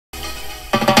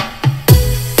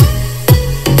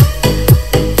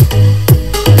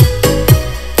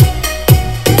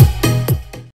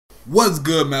What's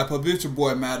good, Mappa? It's your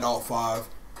boy Mad Dog 5.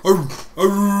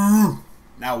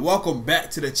 Now, welcome back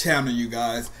to the channel, you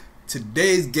guys.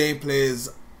 Today's gameplay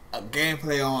is a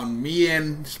gameplay on me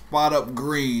and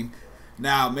Kwdspotupgreen.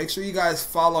 Now, make sure you guys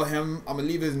follow him. I'm gonna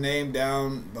leave his name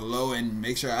down below, and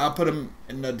make sure I'll put him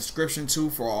in the description too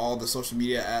for all the social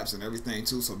media apps and everything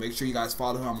too. So make sure you guys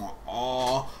follow him on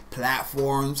all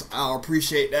platforms. I'll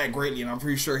appreciate that greatly, and I'm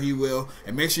pretty sure he will.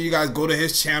 And make sure you guys go to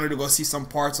his channel to go see some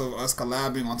parts of us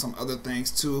collabing on some other things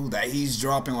too that he's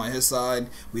dropping on his side.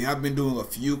 We have been doing a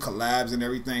few collabs and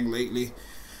everything lately.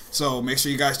 So make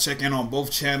sure you guys check in on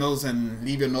both channels and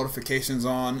leave your notifications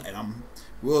on, and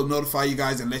we'll notify you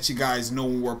guys and let you guys know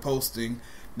when we're posting.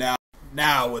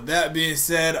 Now with that being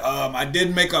said, I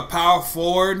did make a power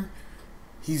forward.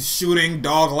 He's shooting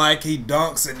dog-like, he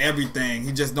dunks and everything.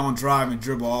 He just don't drive and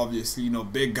dribble, obviously. You know,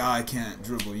 big guy can't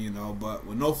dribble, you know. But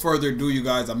with no further ado, you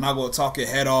guys, I'm not going to talk your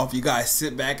head off. You guys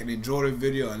sit back and enjoy the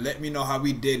video and let me know how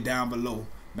we did down below.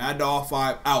 Mad Dog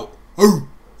 5 out.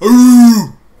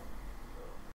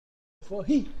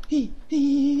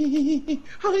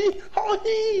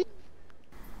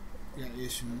 Got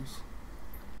issues.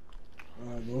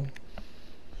 Alright, bro.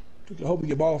 I hope we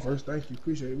get ball first. Thank you.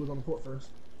 Appreciate it. We was on the court first.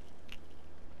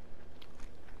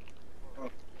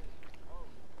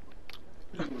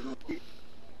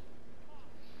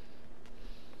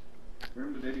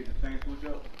 Remember they did the same switch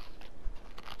up?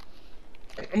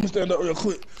 I'm gonna stand up real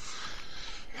quick.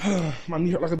 My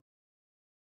knee hurt like a.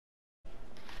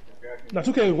 Now,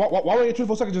 2K, why wait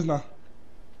 24 seconds just now?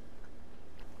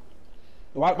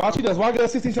 Why she does? Why get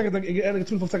 16 seconds and get added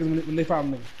 24 seconds when they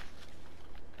found me?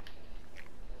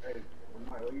 Hey,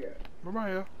 where you at? I'm right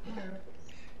here.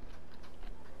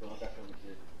 So I got something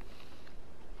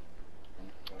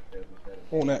to say.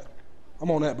 I'm on that.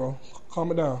 I'm on that, bro.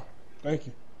 Calm it down. Thank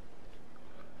you.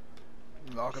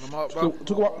 Locking them up, bro.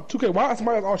 2K, why is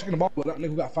somebody always checking the ball with that nigga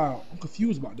who got fouled? I'm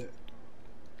confused about that.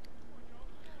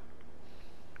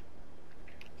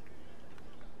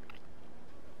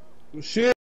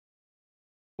 Shit.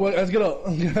 Well, let's get up.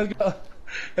 Let's get up.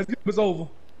 Let's get up. It's over.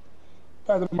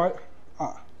 Pass it to Mike.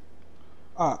 Hold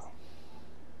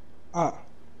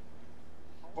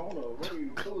on, what are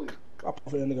you doing? I'll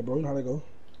put for that nigga, bro. You know how they go.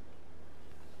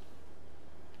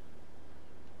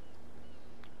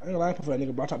 I ain't gonna lie, I put for that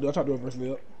nigga, bro. I try to do a reverse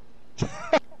layup.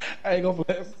 I ain't gonna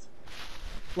flex.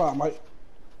 Fly, Mike.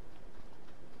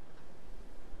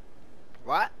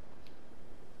 What?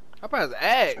 I pressed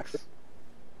X.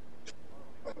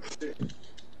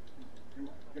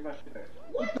 Get my shit back.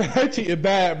 That cheating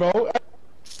bad, bro.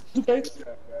 Okay.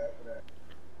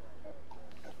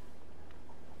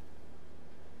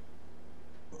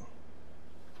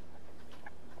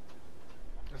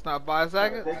 It's not 5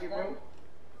 seconds. Take it, bro.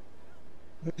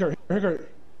 Hurt.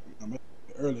 I'm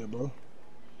earlier, bro.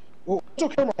 What's your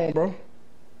camera on, bro?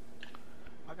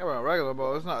 I got a regular,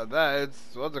 bro. It's not that.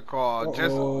 It's what's it called?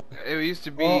 Just it used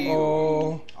to be.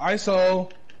 ISO.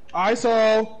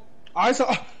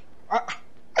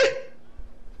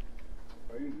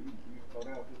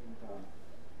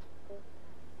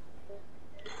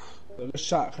 Good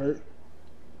shot, Kurt.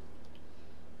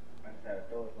 I just had to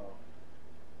throw it off.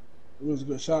 It was a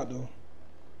good shot, though.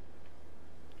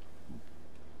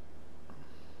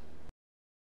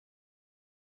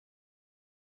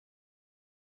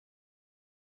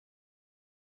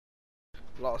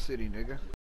 Lost City, nigga.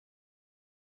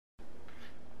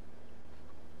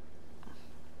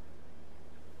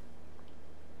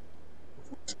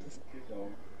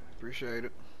 Appreciate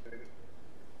it.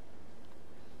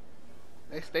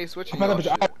 They stay switching y'all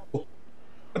shit.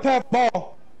 Pass the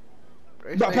ball.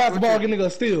 Pass the ball, get nigga a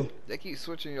steal. They keep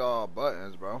switching y'all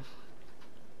buttons, bro.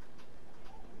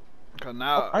 Cause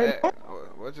now,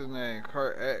 what's his name?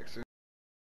 Kurt X.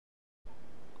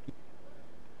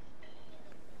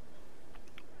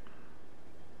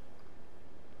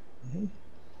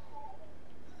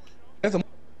 That's a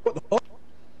what the fuck?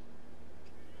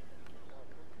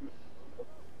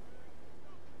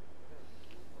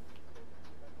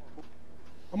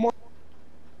 I'm on.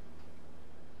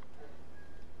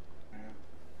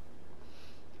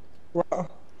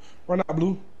 Run out,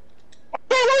 blue.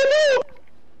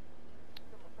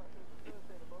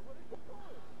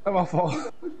 That's my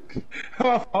fault.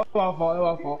 That's my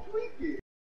fault.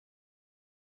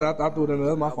 I threw it in there.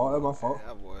 That's my fault.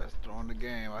 That boy's throwing the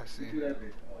game. I see.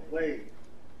 Wait.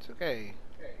 It's okay.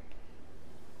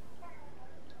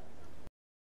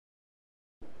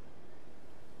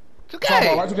 It's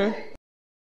okay. Right, okay.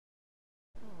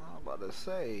 I'm about to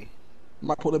say.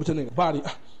 Might pull up to the nigga body.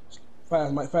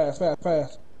 Fast, Mike. Fast. Dude,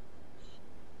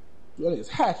 that nigga's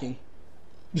hacking.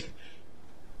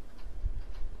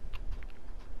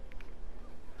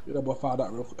 Get that boy fired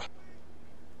out real quick.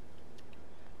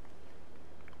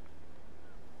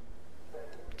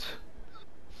 This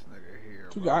nigga here,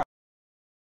 Two bro. guys.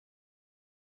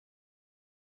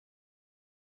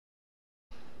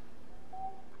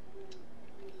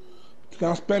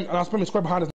 I'm spamming square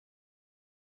behind us.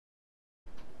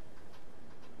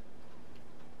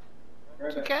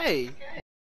 2K.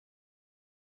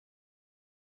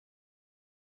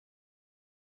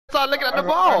 Start looking at the I ain't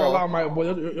gonna lie, ball. my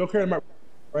boy. You're carrying my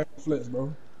right flex,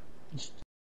 bro.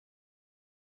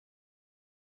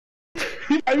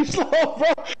 He might be slow,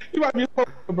 bro. He might be slow,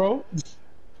 bro.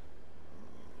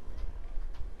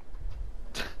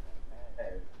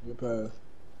 Good pass.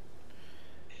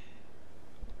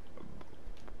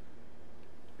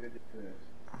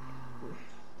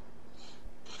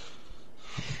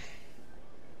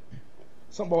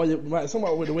 Somebody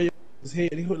with the way his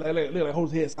head, he look like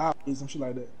hold his head sideways, some shit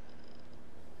like that.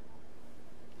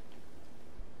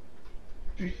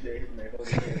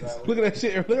 Look at that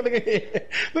shit. Look at the head.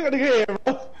 Look at the head, bro.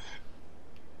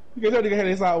 Look at that nigga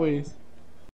head sideways.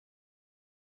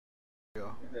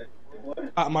 Yo.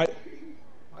 Mike.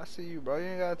 I see you, bro. You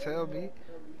ain't gotta tell me.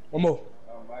 One more.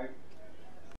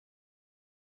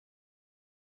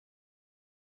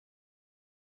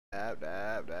 Dab.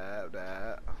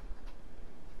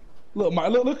 Look, Mike.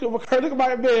 Look at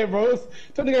my bed, bro.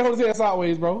 Tell the nigga hold his head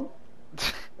sideways, bro.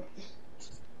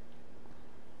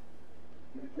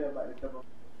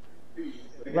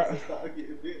 Right.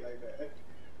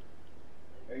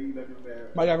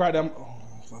 Mike got right there. Oh,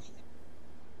 fuck it.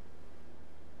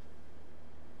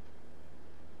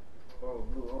 Oh,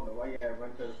 Blue, I don't know why you had to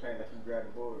run to the paint like you grabbed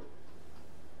the board.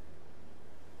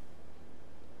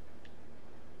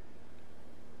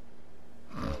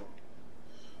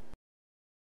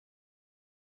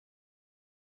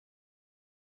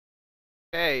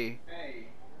 Hey.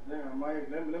 Damn, Mike,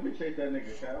 let me chase that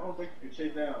nigga, I don't think you can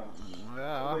chase down.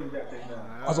 Yeah. I don't think you gotta chase down.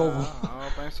 That's over. I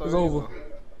don't think so. It's over.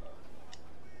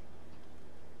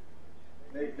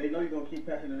 They know you're gonna keep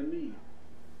passing it to me.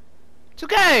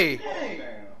 2K.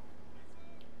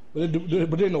 Damn.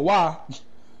 But they know why.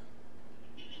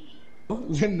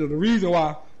 They know the reason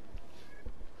why.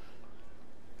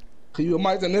 Cause you and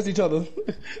Mike against each other.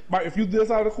 Mike, if you this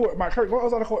side of the court, Mike, Kirk, go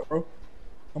outside the court, bro.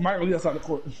 Or Mike will leave outside the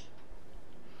court.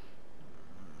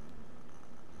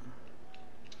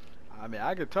 I mean,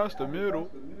 I can touch the middle.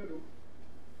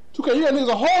 2K, you got niggas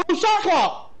a whole new shot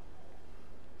clock.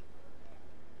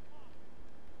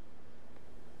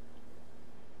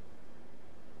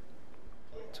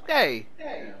 It's okay.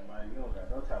 Damn, Mike, you don't got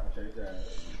no time to chase that.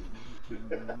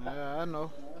 Yeah, I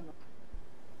know.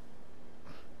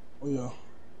 Oh yeah.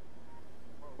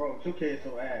 Bro, 2K is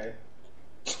so ass.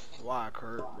 Why,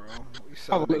 Kurt, bro? We I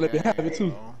selling gonna the let me have game, it too.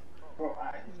 bro. Bro,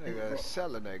 This nigga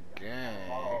selling the game.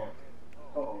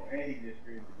 Oh, and he just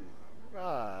screamed to this.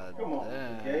 God Come on,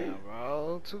 damn, okay?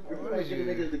 bro. If you What wanna is get you?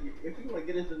 into niggas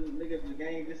the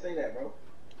game, just say that, bro.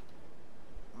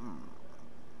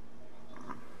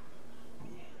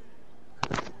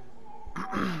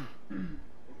 If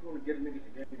you wanna get a nigga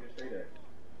the game, just say that.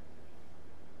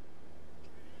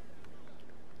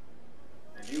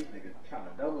 And these niggas trying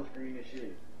to double screen and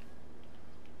shit.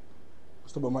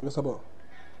 What's up, Mike? What's up?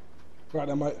 Right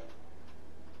there, Mike.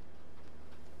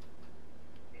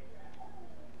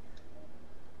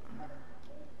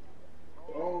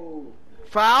 Oh,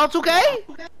 Foul 2K?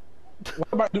 What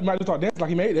about Mike just start dancing like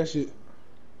he made that shit?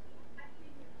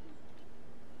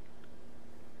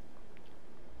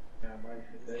 damn, Mike,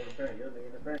 stay in the paint. Your nigga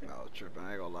in the paint. No, tripping.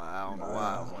 I ain't gonna lie. I don't know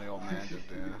why I want your man just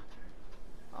there.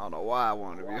 I don't know why I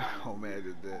wanted to be your man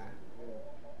just there.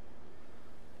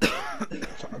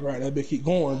 Right, that bitch keep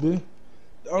going, bitch.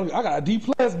 I got a D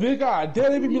plus, bitch. God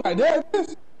damn, they beat me like that,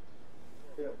 bitch.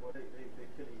 Yeah, boy, they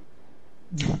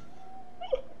kill you.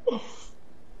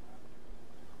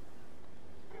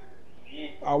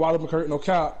 I wide open Kurt, no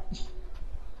cap. Oh,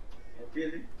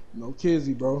 Kizzy? No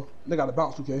kizzy, bro. They got to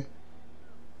bounce, okay?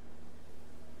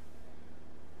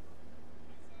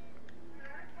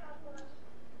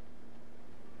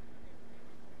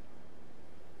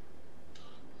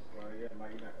 Oh, yeah,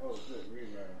 Mike, you got, oh, good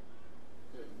rebound.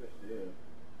 Good steal.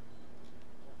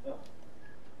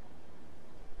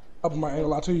 Up my ain't gonna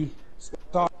lie to you.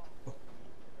 Stop.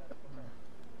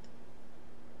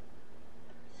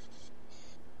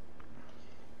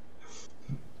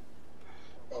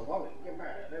 Oh, Wally, get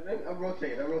back. I'm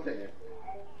rotating.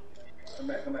 Come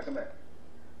back.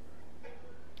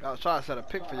 I was trying to set a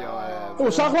pick for your ass. Oh,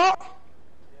 shot clock?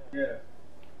 Yeah.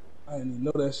 I didn't even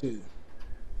know that shit.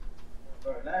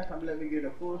 Bro, last time you let me get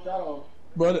a full shot off.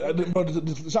 Bro,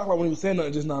 the shot clock when he was saying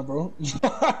nothing just now, bro.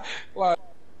 Like,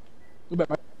 get back,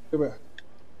 man. Get back.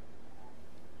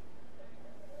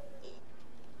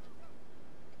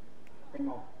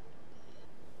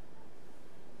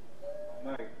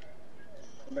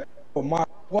 Oh my,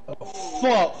 what the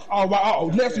fuck? Oh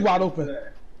my, next you wide open.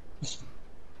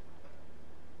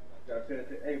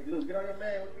 Hey, Blue, get on your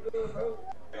man. What you doing, bro?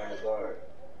 Get on the guard.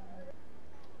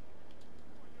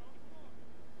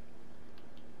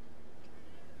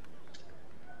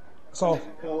 So,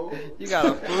 You got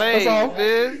a flame,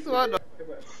 bitch. What the?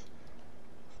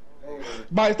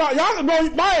 Mike, stop, y'all, bro,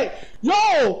 Mike,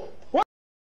 yo, what?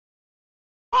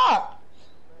 Ah.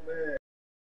 Man.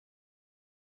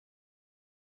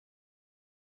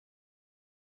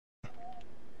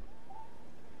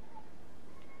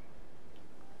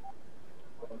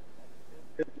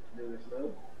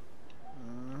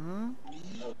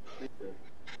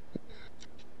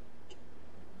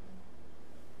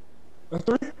 That's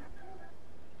 3.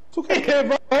 2K,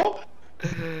 bro.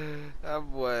 That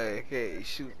boy can't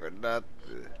shoot for nothing.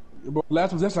 Bro,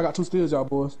 last possession, I got 2 steals, y'all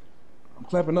boys. I'm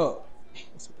clamping up.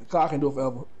 I can do it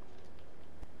forever.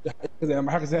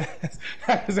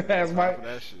 Hack his ass, Mike. For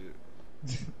that shit.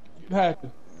 Hack.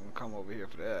 Come over here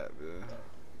for that, man.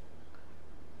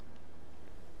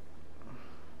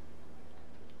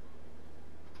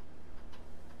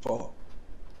 Fuck.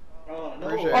 Oh, no.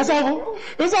 It's over.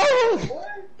 It's over.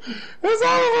 It's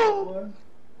over.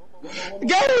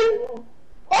 Get him.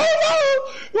 Oh no!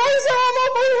 Why is that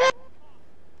on my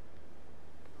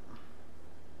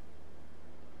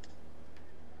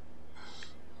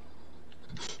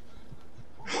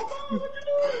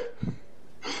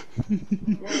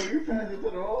Bro, you passed it to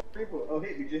the wrong people. Oh,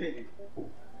 hit me, just hit me.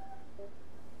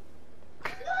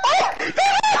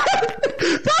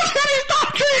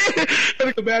 That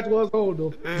nigga badge was old though.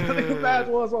 That nigga badge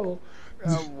was old.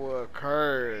 That boy crazy.